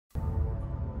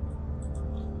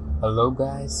Hello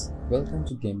guys, welcome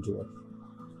to Gamedwarf.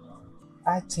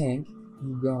 I think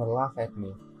you're gonna laugh at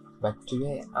me, but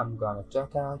today I'm gonna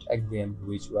talk about a game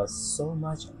which was so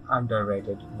much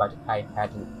underrated, but I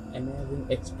had an amazing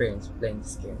experience playing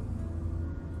this game.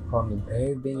 From the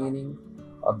very beginning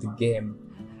of the game,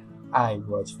 I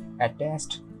was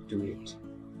attached to it.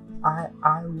 I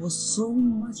was so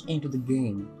much into the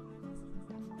game.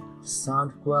 The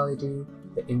sound quality,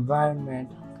 the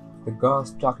environment, the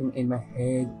girls talking in my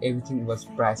head, everything was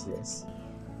priceless.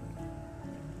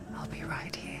 I'll be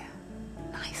right here,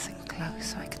 nice and close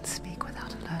so I can speak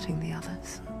without alerting the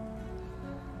others.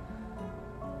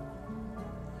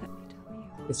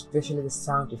 Especially the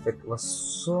sound effect was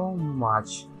so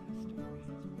much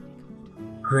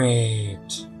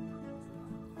great.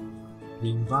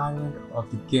 The environment of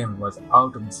the game was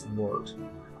out of this world.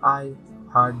 I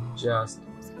heard just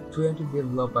 20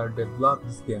 developers developed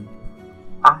this game.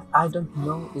 I don't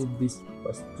know if this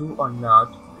was true or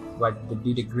not, but they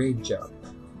did a great job.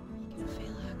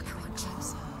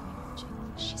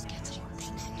 She's getting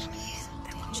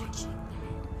they're watching.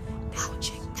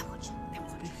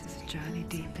 This is a journey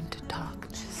deep into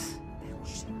darkness.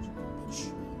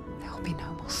 There will be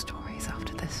no more stories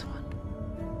after this one.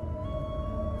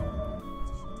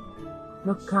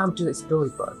 Now come to the story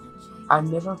part. I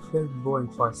never felt boring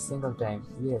for a single time.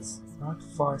 Yes, not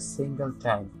for a single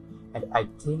time. And I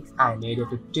think I needed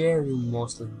to tell you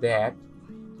mostly that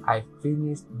I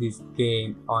finished this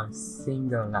game on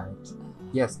single night.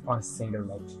 Yes, on a single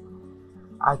night.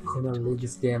 I couldn't leave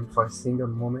this game for a single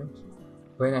moment.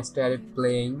 When I started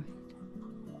playing,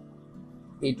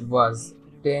 it was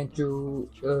 10 to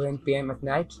 11 p.m. at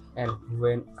night, and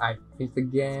when I finished the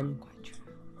game,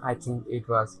 I think it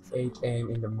was 8 a.m.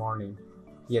 in the morning.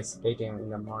 Yes, 8 a.m. in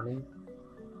the morning.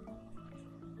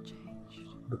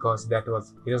 Because that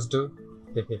was Heroes 2.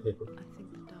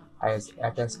 I was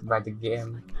attached by the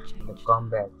game, the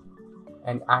combat,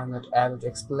 and I'm not able to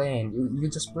explain. You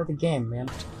just play the game, man.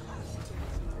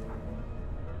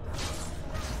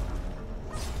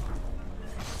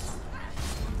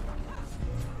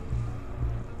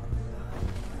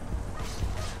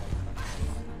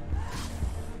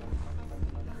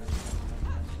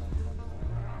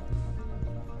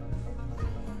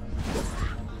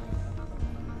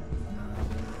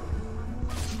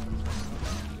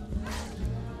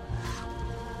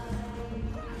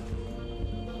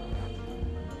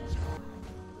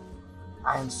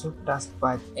 I am so touched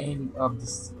by the ending of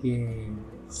this game.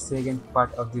 Second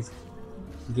part of this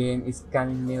game is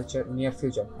coming near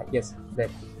future. Yes, that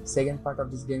second part of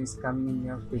this game is coming in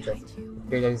near future. The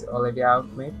trailer is already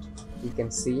out, mate. You can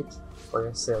see it for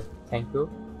yourself. Thank you.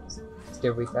 Stay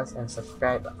with us and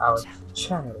subscribe our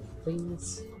channel,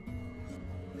 please.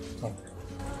 Thank you.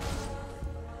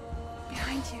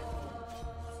 Behind you.